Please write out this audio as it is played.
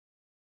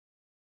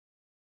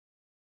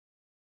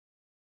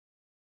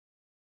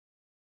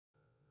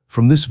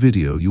From this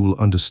video, you will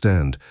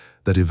understand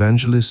that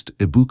Evangelist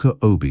Ebuka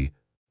Obi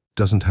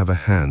doesn't have a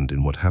hand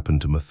in what happened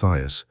to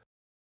Mathias.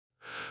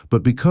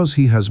 But because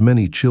he has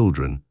many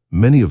children,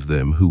 many of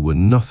them who were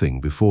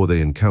nothing before they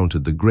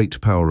encountered the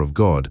great power of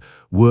God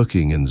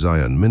working in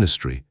Zion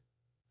ministry,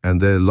 and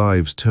their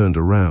lives turned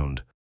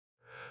around,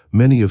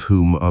 many of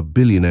whom are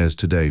billionaires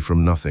today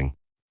from nothing.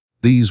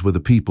 These were the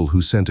people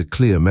who sent a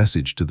clear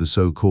message to the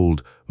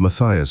so-called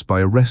Mathias by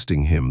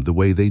arresting him the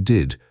way they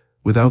did,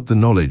 without the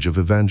knowledge of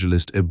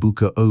Evangelist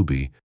Ebuka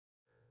Obi.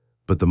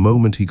 But the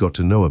moment he got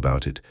to know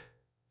about it,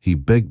 he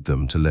begged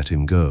them to let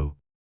him go.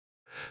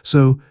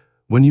 So,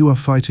 when you are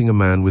fighting a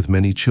man with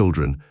many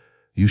children,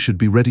 you should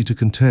be ready to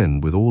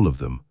contend with all of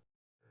them.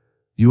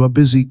 You are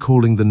busy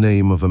calling the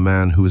name of a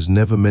man who has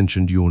never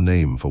mentioned your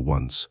name for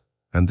once,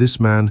 and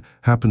this man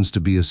happens to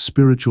be a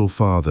spiritual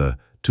father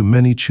to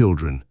many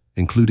children,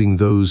 including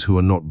those who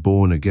are not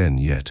born again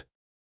yet.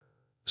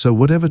 So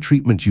whatever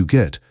treatment you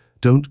get,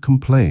 don't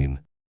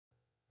complain.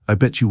 I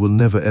bet you will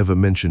never ever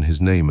mention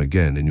his name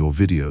again in your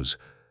videos.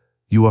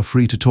 You are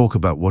free to talk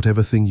about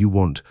whatever thing you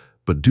want,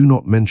 but do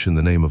not mention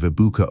the name of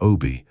Ebuka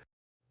Obi.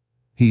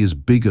 He is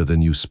bigger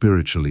than you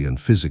spiritually and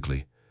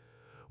physically.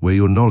 Where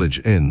your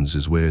knowledge ends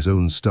is where his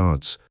own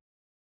starts.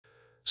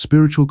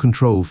 Spiritual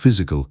control,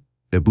 physical,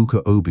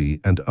 Ebuka Obi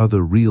and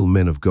other real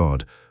men of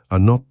God are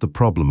not the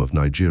problem of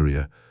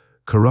Nigeria.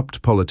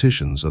 Corrupt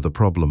politicians are the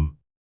problem.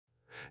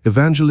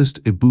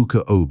 Evangelist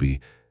Ebuka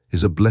Obi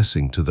is a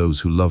blessing to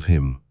those who love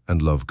him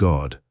and love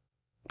God,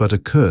 but a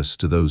curse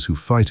to those who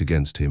fight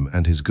against him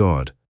and his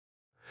God.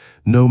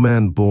 No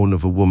man born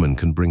of a woman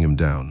can bring him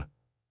down.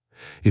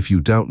 If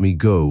you doubt me,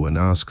 go and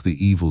ask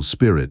the evil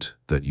spirit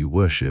that you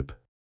worship.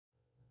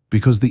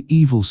 Because the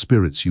evil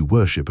spirits you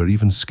worship are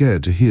even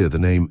scared to hear the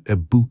name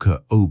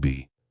Ebuka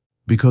Obi,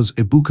 because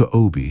Ebuka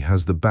Obi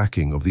has the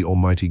backing of the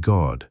Almighty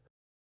God.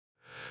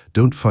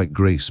 Don't fight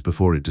grace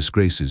before it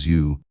disgraces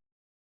you.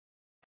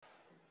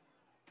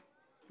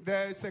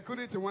 The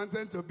security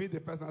wanted to beat the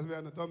person as well,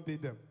 and don't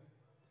beat them.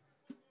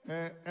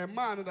 A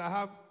man that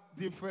have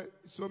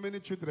so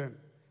many children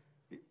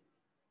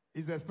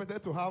is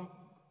expected to have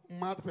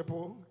mad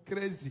people,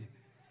 crazy,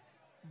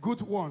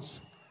 good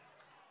ones.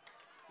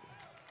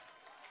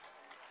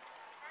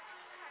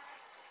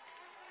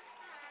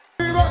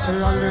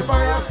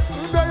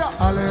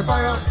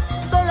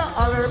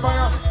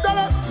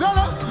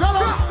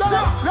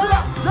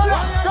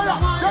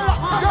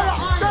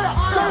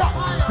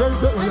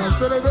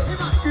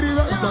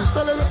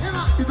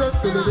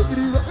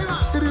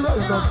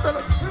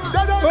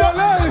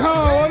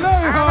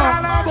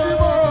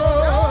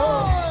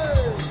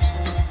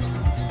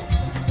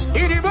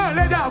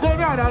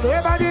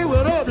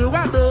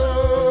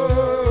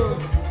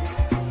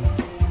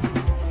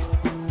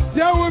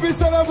 There will be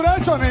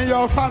celebration in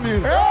your family.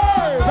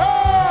 Hey,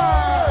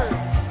 hey,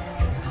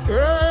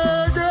 hey,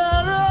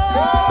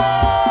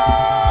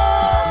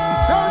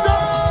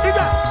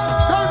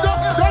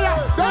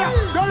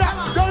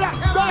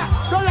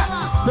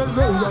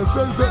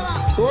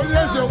 oh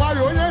yes,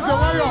 oh yes,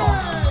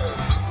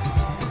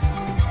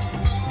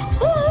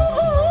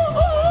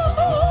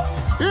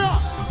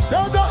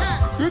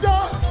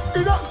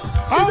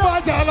 how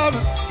much I love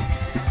it.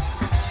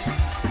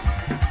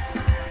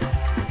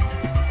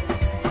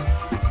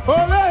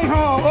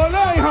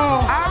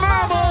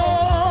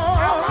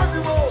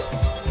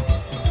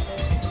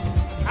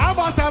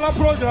 Abasala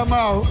program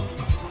out.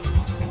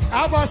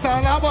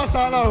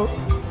 Abasala.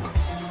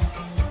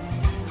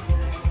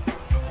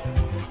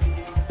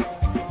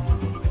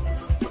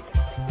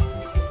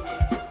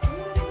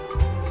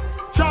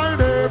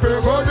 China be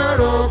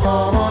go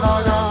come on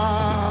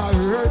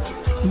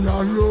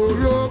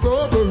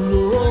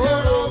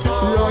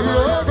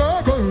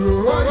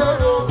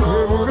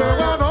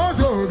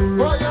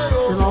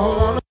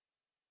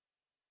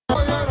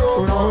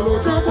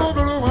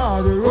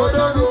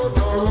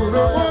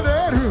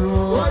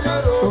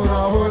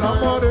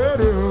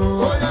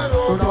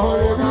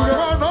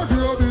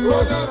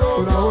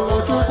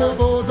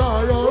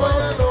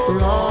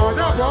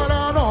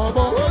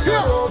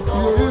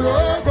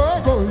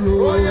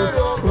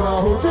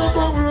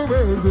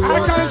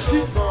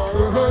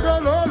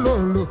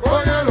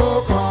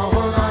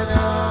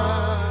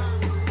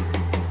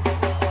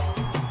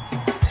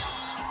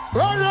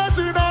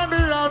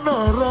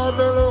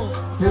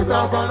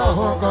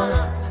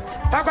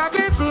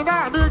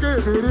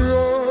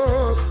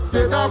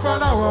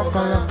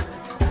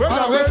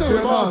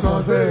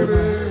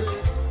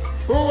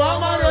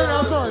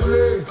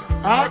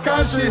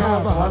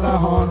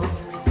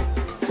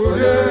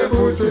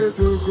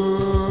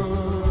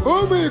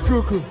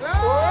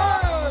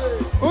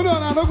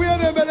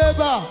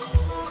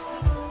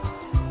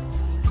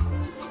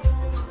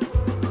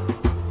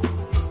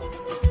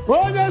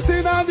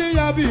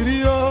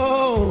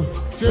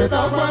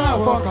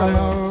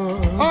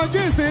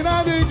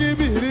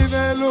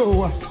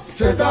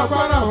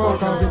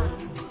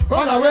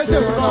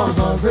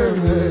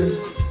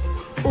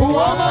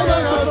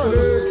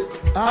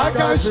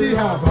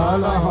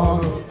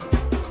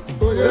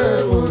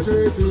Oye Moche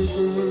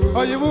Chuku.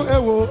 Oyimu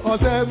ewo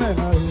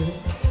Osemena.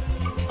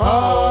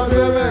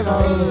 Osemena.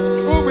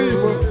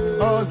 Ubibo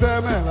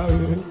Osemena.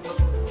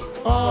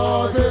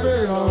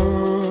 Osemena.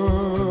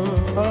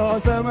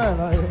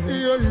 Osemena.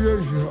 Iyo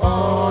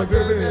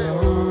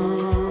Osemena.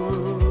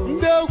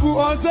 Ndegu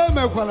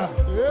Osemekwala.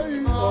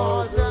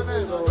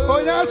 Osemena.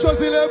 Onye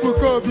achọzila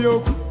Ebuka Obi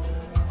okwu.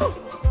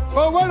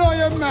 O nwere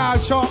onye m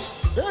na-achọ.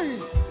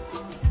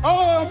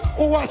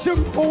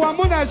 Ụwa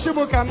mụ na chi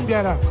m ka m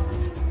bịara.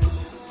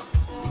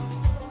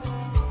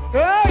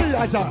 Hey,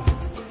 aja.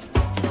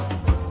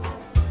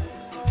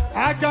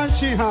 Aka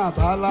nchi ha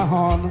abala ha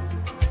ọnụ.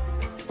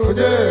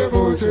 Oye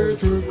Moche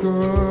Chuku.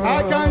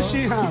 Aka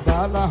nchi ha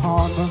abala ha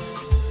ọnụ.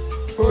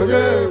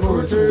 Oye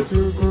Moche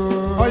Chuku.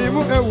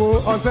 Oyimu ewo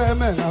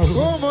Osemena.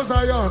 Ụmụ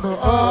Zion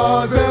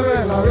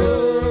Osemena. Osemena.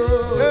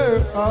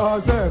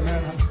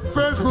 Osemena.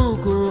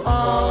 Facebook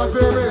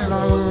Osemena.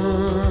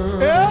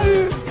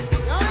 Hey.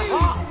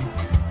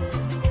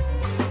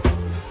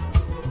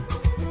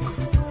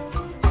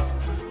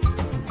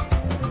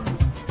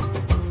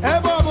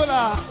 Ebe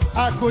ọbụla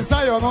Akụ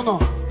Zion nọ.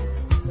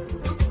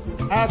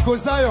 Akụ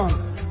Zion.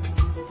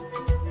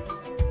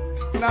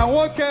 Na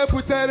nwoke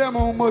butere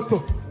m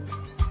moto.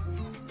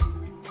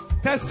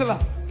 Tesla.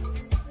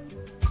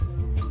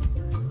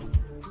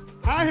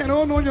 Ahịrị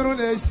ụnụ nyụrụ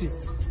na-esi.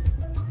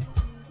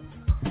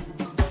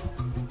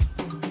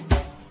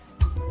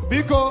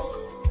 Biko,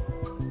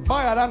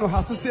 gbaghara nụ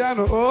hasịsị ya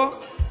nụ o.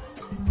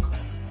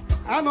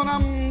 Anụla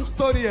m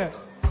stori ya.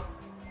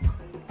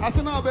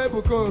 Asị na ọ bụ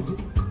Ebuka Obi.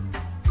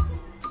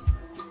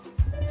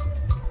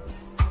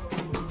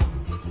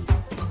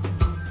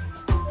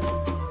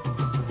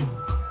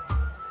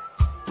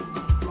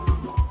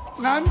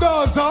 Na ndị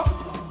ọzọ.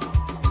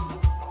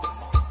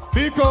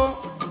 Biko,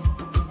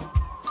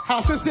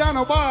 hasịsị ya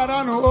nụ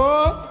gbaghara nụ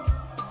o.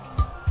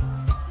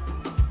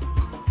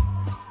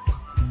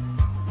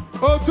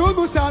 Otu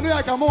unu si anụ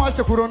ya ka mụnwa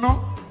sikwuru nụ.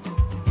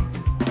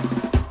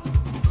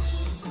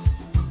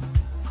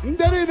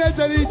 Ndị niile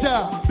jere ije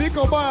a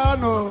biko gbaghara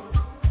nụ.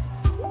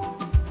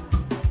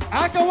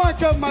 Aka nwa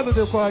nke mmadụ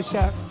dịkwa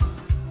ọcha.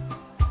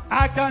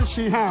 Aka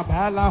nshi ha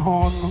abaala ha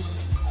ọnụ.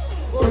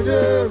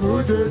 Oye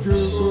Moche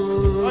Chuku.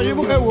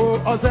 Oyimu ewo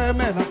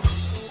Osemena.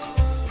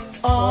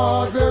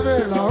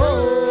 Osemena.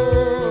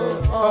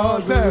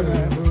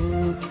 Osemena.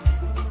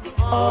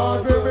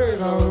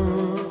 Osemena.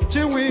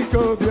 Chinwike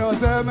Obi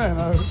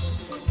Osemena.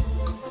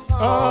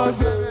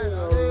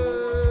 Osemena.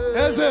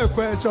 Eze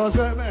Ekwechi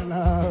Osemena.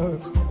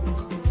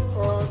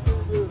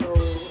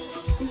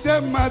 Ndị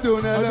mmadụ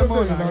na-ele mụ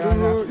na ya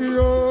anya.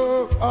 Iyo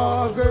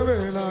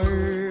Osemena.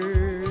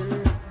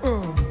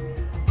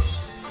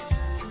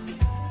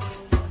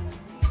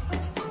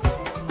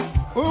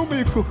 Ụmụ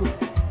ikuku.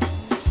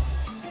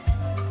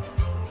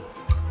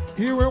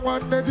 Iwe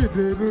nwanne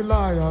jide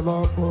erula ya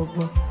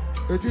n'ọkpụkpụ.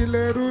 Ejila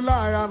erula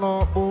ya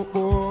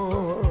n'ọkpụkpụ.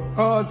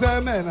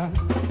 Osemena.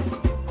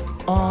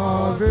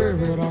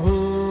 Osemena.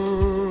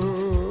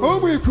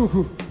 Ụmụ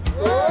ikuku.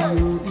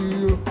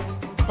 Iyo.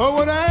 O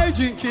nwere anyị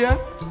ji nke ya.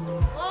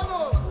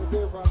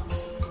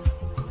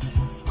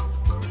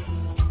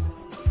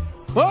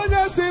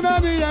 Onye si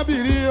naanị ya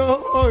biri o.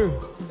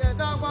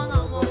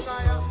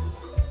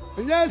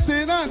 Onye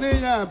si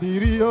naanị ya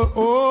biri o.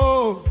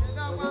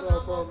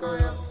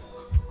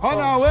 Ọ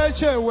na-awa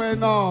echewe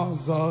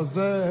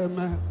n'ọzọzọ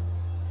eme.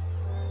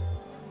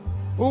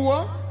 Uwe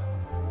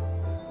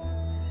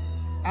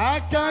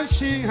aka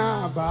nchi ha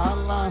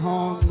abaala ha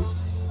ọnụ.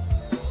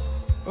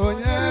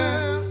 Onye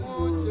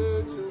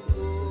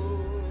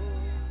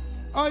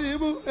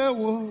Oyimu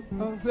ewo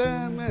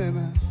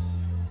Osemena.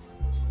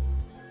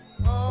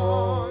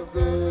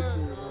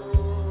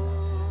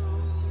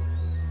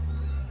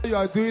 You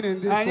are doing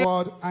in this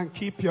world and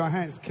keep your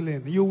hands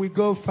clean. You will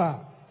go far.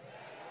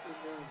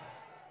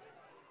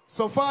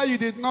 So far, you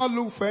did not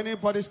look for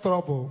anybody's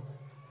trouble.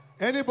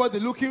 Anybody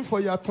looking for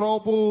your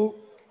trouble,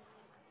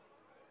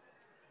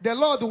 the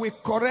Lord will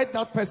correct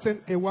that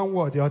person in one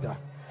way or the other.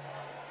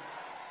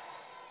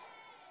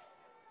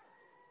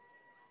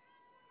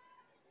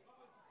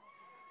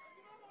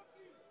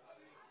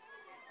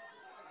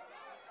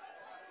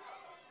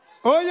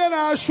 Onye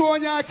na-asụ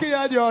onye aka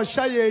ya dị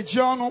ọcha ya eji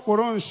ọnụ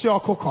kpụrụ nsị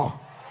ọkụkọ.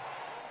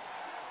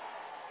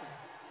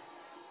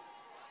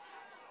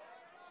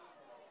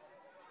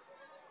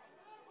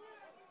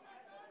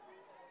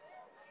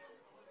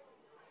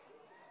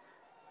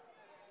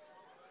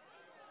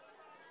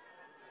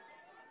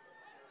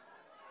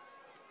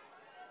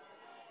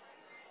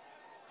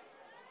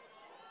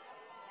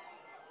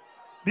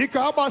 Biko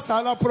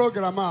agbasala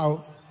program ahụ.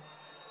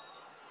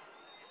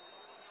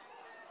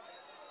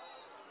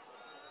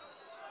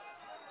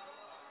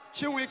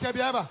 Chinwike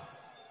bịa ebe a.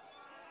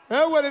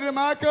 Eweliri m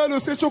aka elu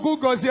si Chukwu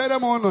gọziere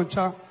m unu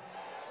ncha.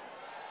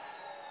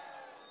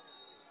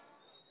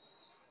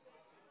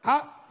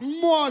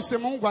 Mmụọ si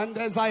m ngwa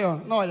ndị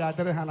Zion na ọ ya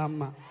dịrị ha na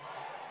mma.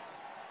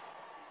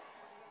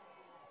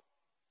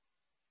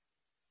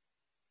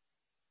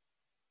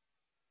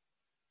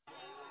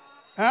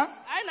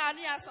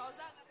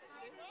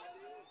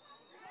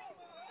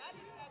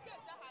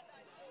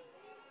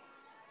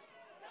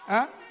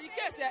 Huh? In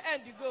case you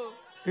end, you go.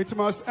 It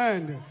must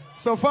end.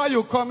 So far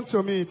you come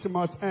to me, it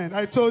must end.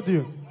 I told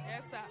you.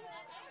 Yes, sir.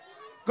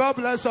 God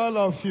bless all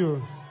of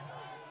you.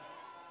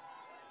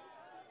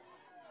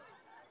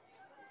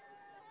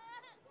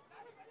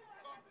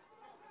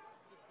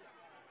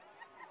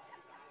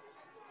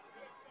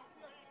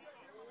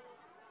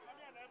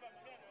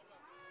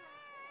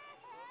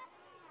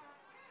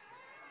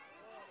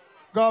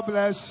 God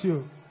bless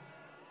you.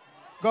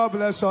 God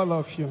bless all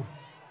of you.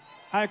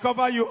 I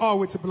cover you all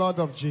with the blood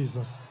of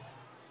Jesus.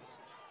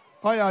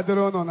 Oh, yeah,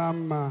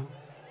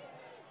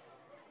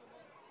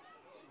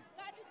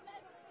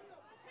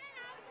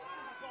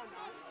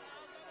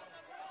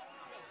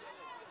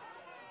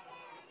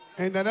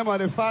 in the name of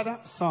the Father,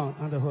 Son,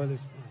 and the Holy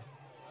Spirit.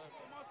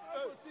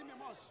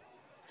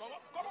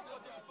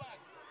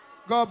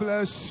 God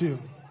bless you.